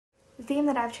theme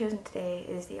that I've chosen today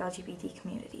is the LGBT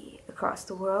community across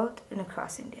the world and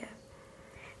across India.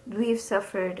 We've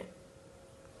suffered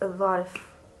a lot of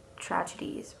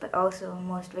tragedies, but also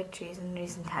most victories in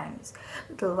recent times,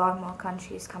 with a lot more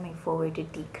countries coming forward to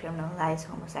decriminalize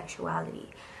homosexuality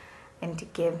and to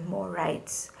give more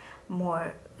rights,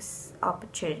 more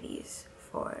opportunities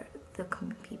for the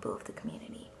people of the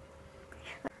community.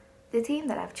 The theme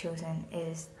that I've chosen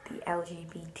is the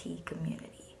LGBT community.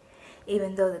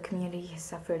 Even though the community has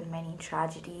suffered many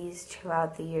tragedies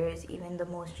throughout the years, even the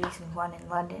most recent one in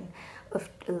London of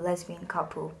a lesbian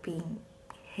couple being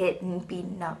hit and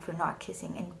beaten up for not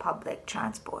kissing in public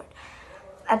transport,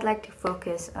 I'd like to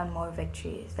focus on more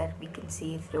victories that we can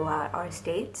see throughout our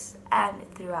states and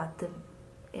throughout the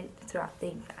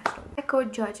international. A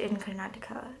court judge in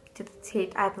Karnataka, to the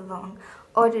state I belong,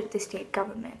 ordered the state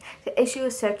government to issue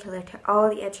a circular to all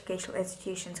the educational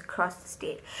institutions across the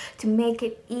state to make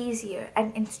it easier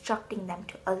and instructing them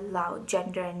to allow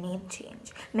gender and name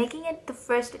change, making it the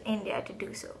first in India to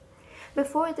do so.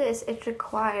 Before this, it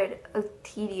required a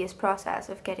tedious process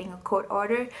of getting a court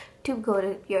order to go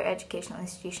to your educational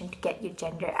institution to get your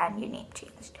gender and your name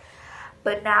changed.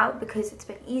 But now, because it's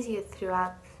been easier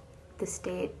throughout the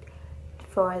state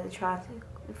for the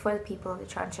people of the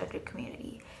transgender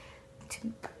community,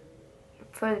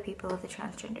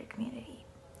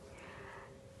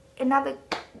 Another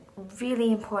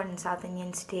really important South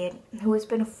Indian state who has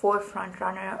been a forefront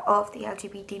runner of the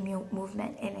LGBT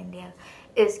movement in India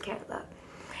is Kerala.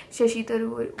 Shashi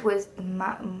Tharoor was the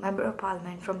member of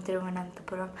parliament from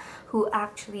Thiruvananthapuram who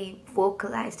actually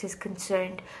vocalized his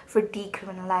concern for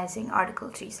decriminalizing Article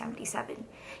 377.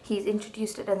 He's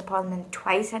introduced it in the parliament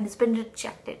twice and has been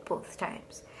rejected both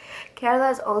times. Kerala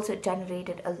has also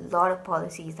generated a lot of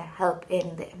policies that help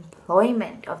in the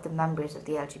employment of the members of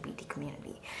the LGBT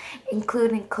community,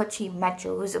 including Kochi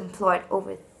Metro, who's employed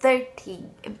over 30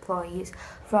 employees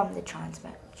from the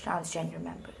transgender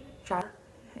members.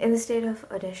 In the state of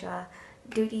Odisha,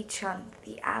 Duty Chand,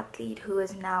 the athlete who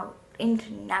is now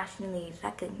internationally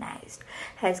recognized,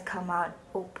 has come out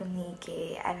openly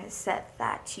gay and has said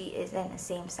that she is in a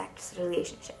same-sex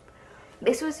relationship.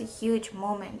 This was a huge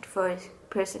moment for a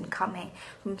person coming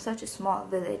from such a small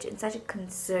village in such a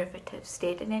conservative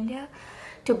state in India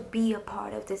to be a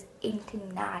part of this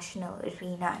international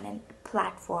arena and a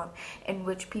platform in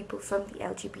which people from the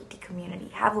LGBT community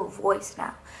have a voice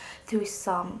now through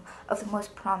some of the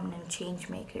most prominent change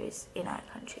makers in our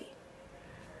country.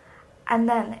 And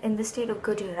then in the state of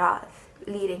Gujarat,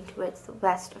 leading towards the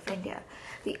west of India,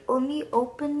 the only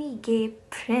openly gay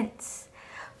prince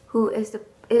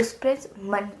is Prince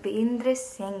Manvendra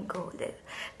Singh Gohil,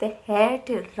 the heir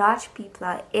to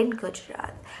Rajpipla in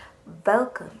Gujarat,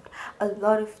 welcomed a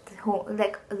lot of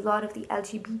the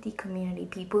LGBT community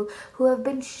people who have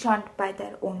been shunned by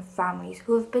their own families,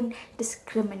 who have been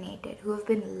discriminated, who have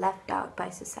been left out by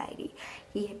society.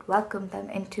 He had welcomed them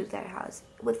into their house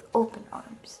with open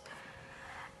arms.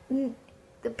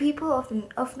 The people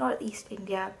of Northeast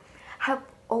India have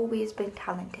always been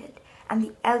talented, and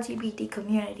the LGBT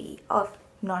community of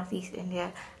Northeast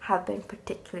India have been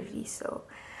particularly so.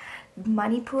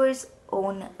 Manipur's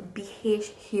own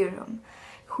Bihesh Hiram,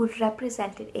 who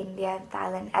represented India and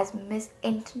Thailand as Miss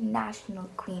International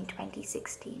Queen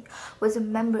 2016, was a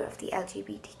member of the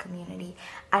LGBT community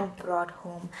and brought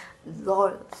home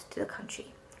laurels to the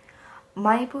country.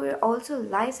 Manipur also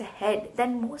lies ahead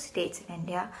than most states in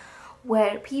India,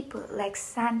 where people like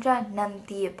Sandra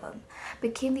Nandiyapam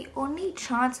became the only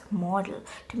trans model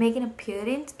to make an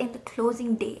appearance in the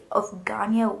closing day of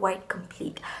Ganya White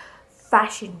Complete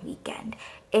Fashion Weekend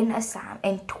in Assam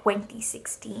in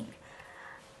 2016.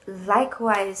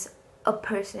 Likewise, Loy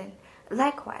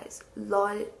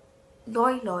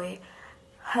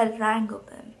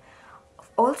Harangobam,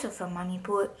 also from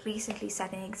Manipur, recently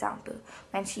set an example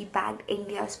when she bagged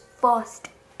India's first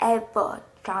ever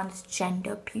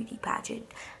transgender beauty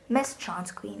pageant, Miss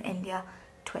Trans Queen India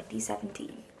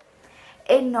 2017.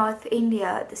 In North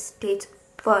India, the state's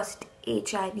first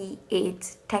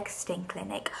HIV/AIDS testing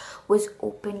clinic was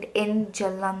opened in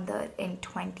Jalandhar in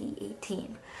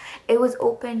 2018. It was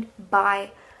opened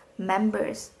by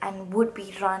members and would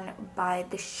be run by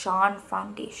the Shan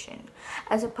Foundation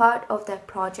as a part of their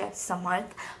project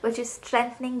Samarth, which is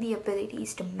strengthening the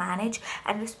abilities to manage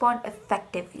and respond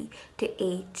effectively to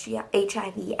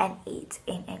HIV and AIDS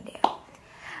in India,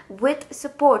 with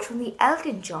support from the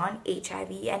Elton John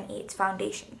HIV and AIDS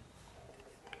Foundation.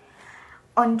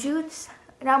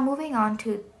 Now moving on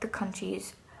to the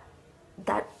countries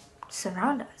that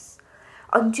surround us.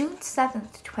 On June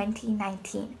 7th,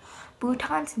 2019,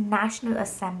 Bhutan's National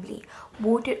Assembly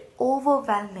voted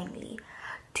overwhelmingly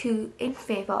in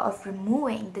favor of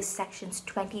removing the sections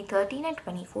 2013 and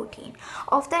 2014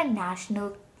 of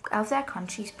their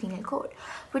country's penal code,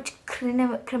 which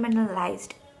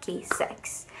criminalized gay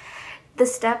sex. The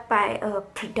step by a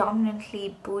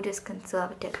predominantly Buddhist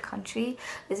conservative country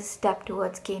is a step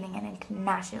towards gaining an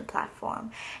international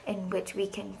platform in which we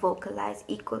can vocalize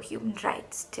equal human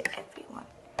rights to everyone.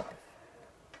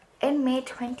 In May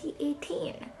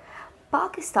 2018,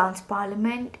 Pakistan's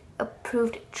parliament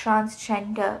approved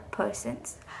Transgender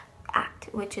Persons Act,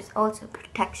 which is also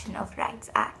Protection of Rights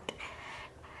Act.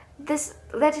 This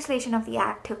legislation of the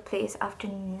act took place after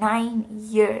 9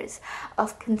 years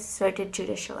of concerted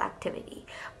judicial activity,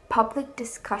 public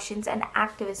discussions and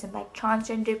activism by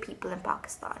transgender people in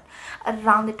Pakistan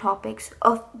around the topics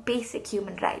of basic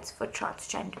human rights for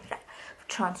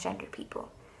transgender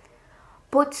people.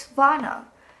 Botswana.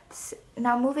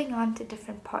 Now moving on to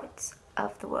different parts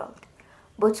of the world.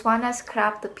 Botswana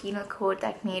scrapped the penal code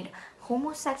that made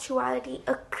homosexuality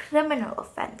a criminal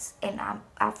offense in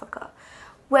Africa,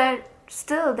 where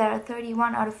still there are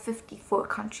 31 out of 54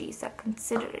 countries that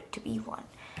consider it to be one.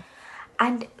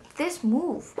 And this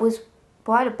move was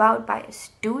brought about by a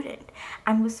student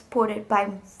and was supported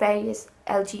by various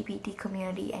LGBT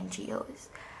community NGOs.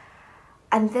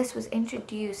 And this was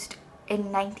introduced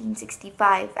in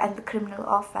 1965, and the criminal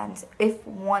offense, if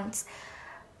once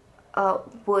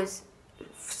was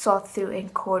sought through in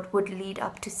court, would lead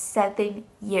up to 7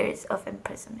 years of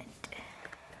imprisonment.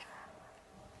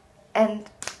 And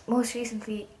most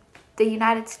recently, the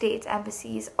United States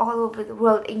embassies all over the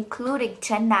world, including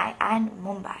Chennai and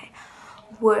Mumbai,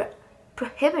 were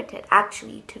prohibited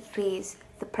actually to raise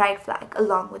the pride flag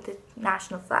along with the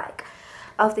national flag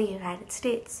of the United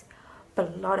States.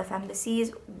 But a lot of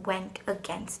embassies went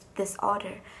against this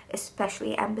order,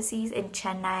 especially embassies in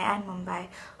Chennai and Mumbai,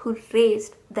 who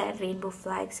raised their rainbow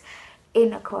flags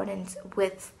in accordance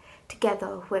with,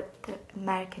 together with the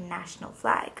American national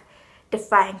flag,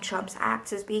 defying Trump's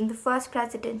acts as being the first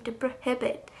president to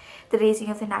prohibit the raising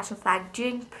of the national flag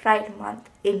during Pride Month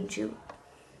in June.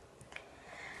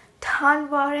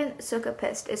 Tanwaran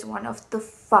Sukapist is one of the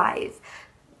four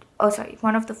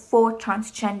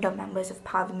transgender members of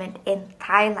parliament in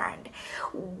Thailand,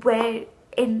 where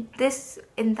in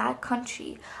that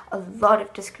country a lot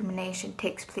of discrimination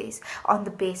takes place on the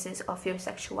basis of your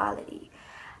sexuality.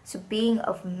 So being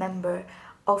a member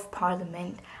of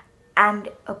parliament and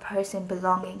a person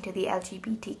belonging to the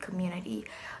LGBT community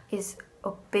is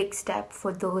a big step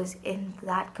for those in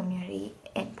that community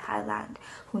in Thailand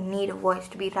who need a voice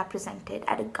to be represented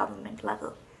at a government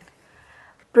level.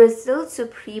 Brazil's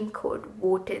Supreme Court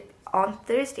voted on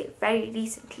Thursday, very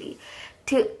recently,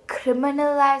 to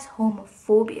criminalize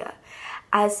homophobia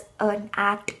as an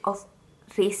act of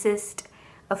racism,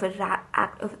 as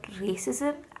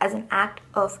an act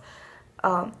of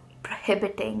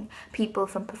prohibiting people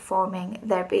from performing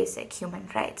their basic human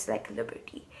rights like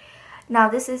liberty. Now,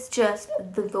 this is just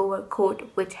the lower court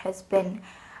which has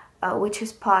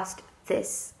passed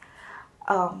this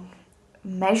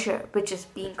measure,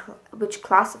 which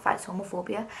classifies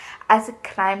homophobia as a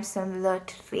crime similar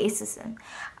to racism,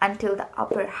 until the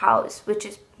upper house, which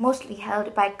is mostly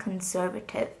held by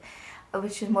conservative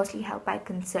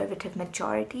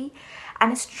majority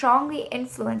and is strongly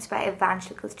influenced by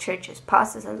evangelical churches,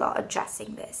 passes a law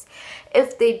addressing this.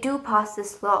 If they do pass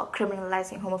this law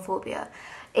criminalizing homophobia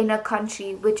in a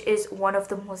country which is one of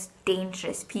the most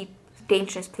dangerous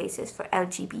places for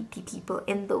LGBT people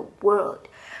in the world,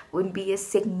 would be a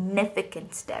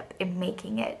significant step in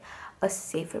making it a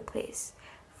safer place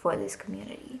for this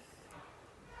community.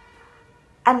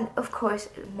 And of course,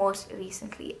 most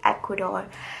recently, Ecuador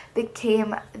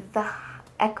became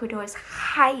Ecuador's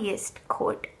highest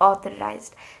court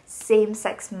authorized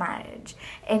same-sex marriage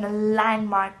in a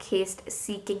landmark case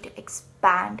seeking to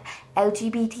expand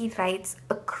LGBT rights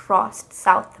across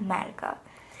South America.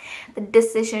 The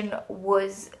decision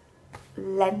was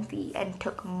lengthy and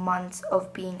took months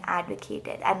of being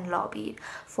advocated and lobbied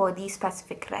for these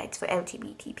specific rights for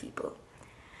LGBT people.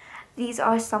 These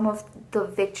are some of the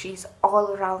victories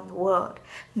all around the world,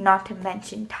 not to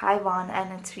mention Taiwan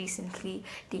and its recently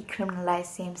decriminalized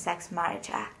same-sex marriage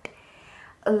act.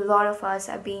 A lot of us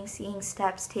are seeing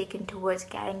steps taken towards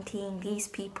guaranteeing these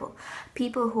people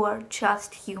who are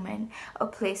just human, a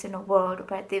place in a world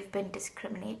where they've been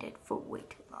discriminated for way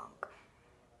too